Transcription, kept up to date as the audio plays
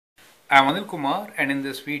I'm Anil Kumar, and in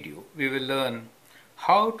this video we will learn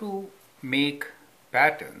how to make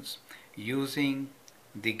patterns using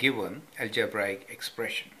the given algebraic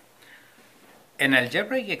expression. An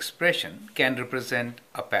algebraic expression can represent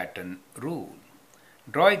a pattern rule.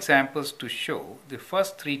 Draw examples to show the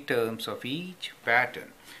first three terms of each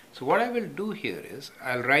pattern. So what I will do here is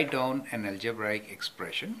I'll write down an algebraic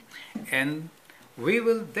expression, and we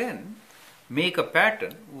will then make a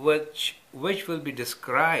pattern which will be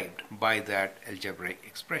described by that algebraic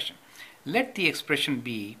expression. Let the expression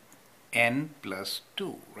be n plus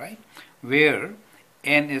 2, right? Where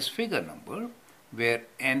n is figure number, where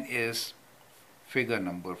n is figure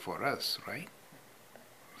number for us, right?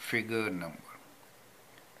 Figure number.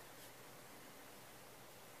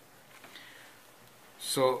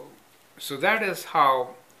 So that is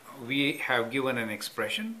how we have given an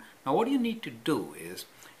expression. Now what you need to do is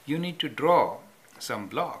you need to draw some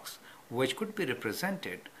blocks which could be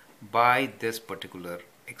represented by this particular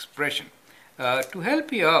expression. To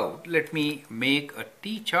help you out, let me make a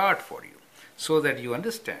T-chart for you so that you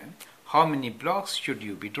understand how many blocks should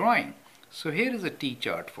you be drawing. So here is a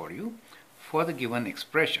T-chart for you for the given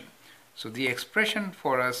expression. So the expression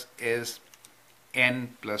for us is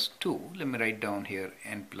n plus 2. Let me write down here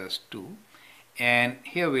n plus 2, and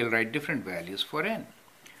here we'll write different values for n.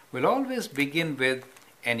 We'll always begin with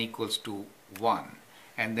n equals to 1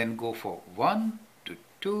 and then go for 1 to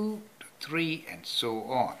 2 to 3 and so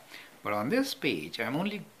on. But on this page I'm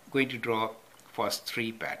only going to draw first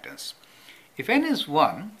three patterns. If n is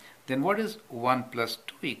 1, then what is 1 plus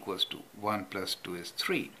 2 equals to? 1 plus 2 is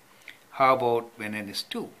 3. How about when n is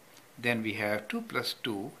 2? Then we have 2 plus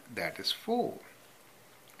 2, that is 4.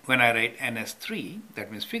 When I write n as 3,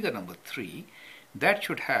 that means figure number 3, that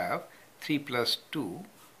should have 3 plus 2,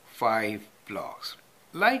 5 blocks.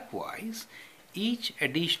 Likewise, each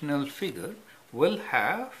additional figure will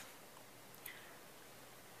have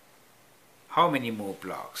how many more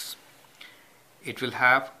blocks? It will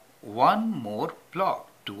have one more block.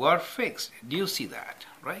 Two are fixed. Do you see that,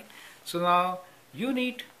 right? So now you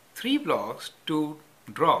need 3 blocks to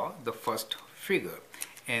draw the first figure,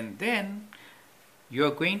 and then you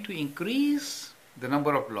are going to increase the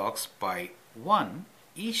number of blocks by 1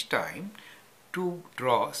 each time to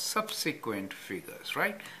draw subsequent figures,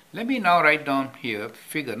 right? Let me now write down here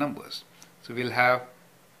figure numbers. So we'll have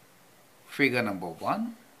figure number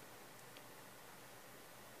 1,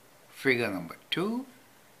 figure number 2,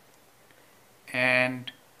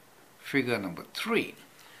 and figure number 3.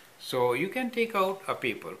 So you can take out a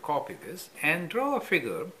paper, copy this, and draw a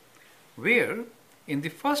figure where in the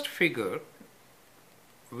first figure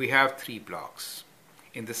we have 3 blocks,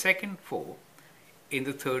 in the second 4, in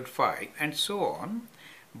the third 5, and so on.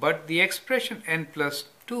 But the expression n plus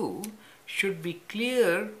 2 should be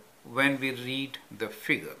clear when we read the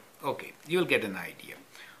figure. Okay, you'll get an idea.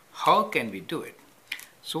 How can we do it?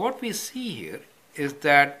 So what we see here is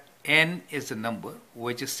that n is a number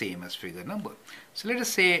which is same as figure number. So let us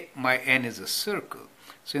say my n is a circle.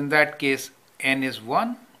 So in that case, n is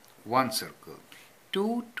 1, 1 circle.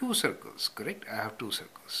 2, 2 circles, correct? I have 2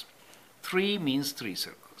 circles. 3 means 3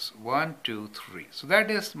 circles. 1, 2, 3. So that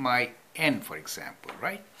is my n, for example,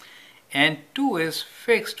 right? And 2 is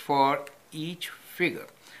fixed for each figure.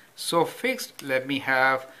 So fixed, let me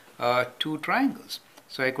have 2 triangles.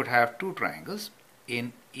 So I could have 2 triangles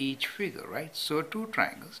in each figure, right? So 2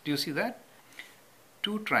 triangles. Do you see that?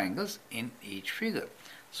 2 triangles in each figure.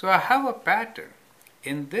 So I have a pattern.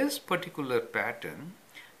 In this particular pattern,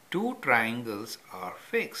 2 triangles are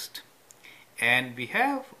fixed, and we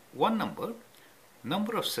have one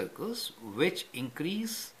number of circles which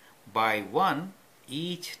increase by 1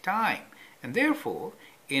 each time, and therefore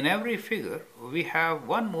in every figure we have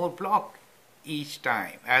one more block each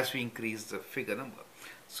time as we increase the figure number.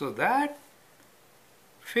 So that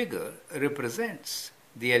figure represents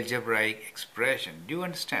the algebraic expression. Do you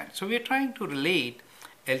understand? So we are trying to relate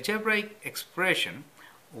algebraic expression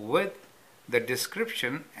with the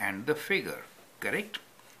description and the figure, correct?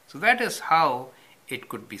 So that is how it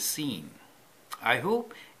could be seen. I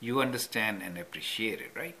hope you understand and appreciate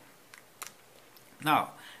it, right?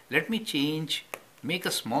 Now let me make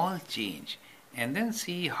a small change, and then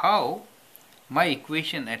see how my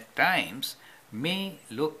equation at times may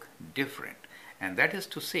look different. And that is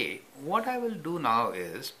to say, what I will do now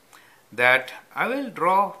is that I will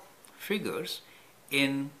draw figures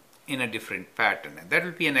in a different pattern, and that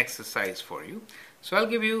will be an exercise for you. So I'll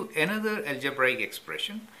give you another algebraic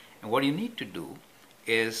expression, and what you need to do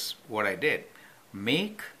is what I did.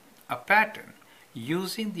 Make a pattern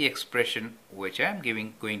using the expression which I am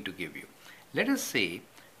going to give you. Let us say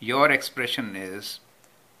your expression is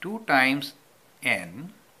 2 times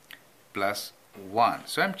n plus 1.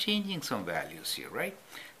 So I'm changing some values here, right?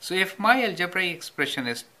 So if my algebraic expression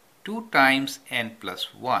is 2 times n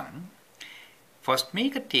plus 1, first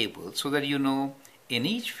make a table so that you know in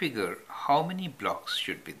each figure how many blocks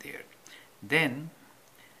should be there. Then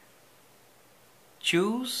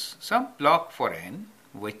choose some block for n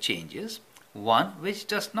which changes, one which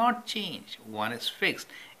does not change, one is fixed,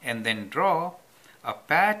 and then draw a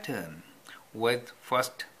pattern with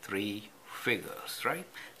first 3 figures, right?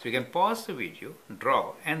 So you can pause the video,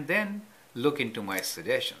 draw, and then look into my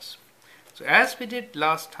suggestions. So as we did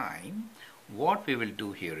last time, what we will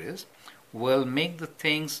do here is we'll make the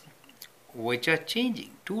things which are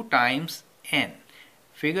changing. 2 times n.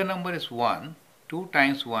 Figure number is 1. 2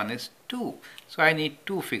 times 1 is 2. So I need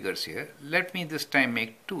 2 figures here. Let me this time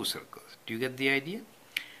make 2 circles. Do you get the idea?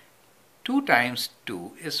 2 times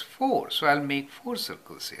 2 is 4. So I'll make 4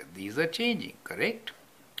 circles here. These are changing, correct?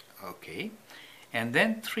 Okay. And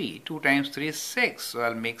then 3. 2 times 3 is 6. So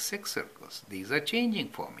I'll make 6 circles. These are changing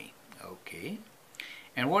for me. Okay.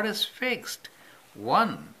 And what is fixed?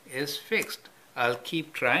 1 is fixed. I'll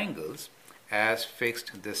keep triangles as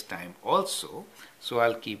fixed this time also. So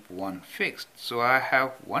I'll keep 1 fixed. So I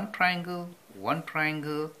have 1 triangle,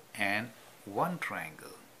 and 1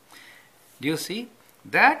 triangle. Do you see?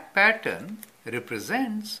 That pattern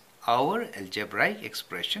represents our algebraic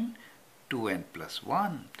expression 2n plus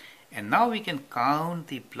 1. And now we can count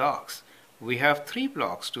the blocks. We have 3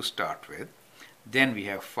 blocks to start with. Then we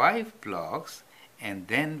have 5 blocks. And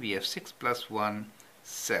then we have 6 plus 1,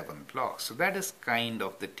 7 blocks. So that is kind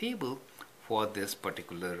of the table for this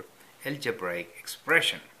particular algebraic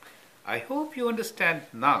expression. I hope you understand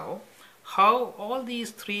now how all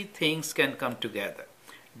these 3 things can come together.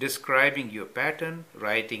 Describing your pattern,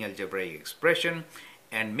 writing algebraic expression,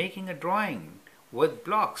 and making a drawing with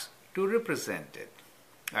blocks to represent it.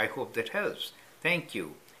 I hope that helps. Thank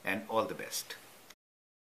you and all the best.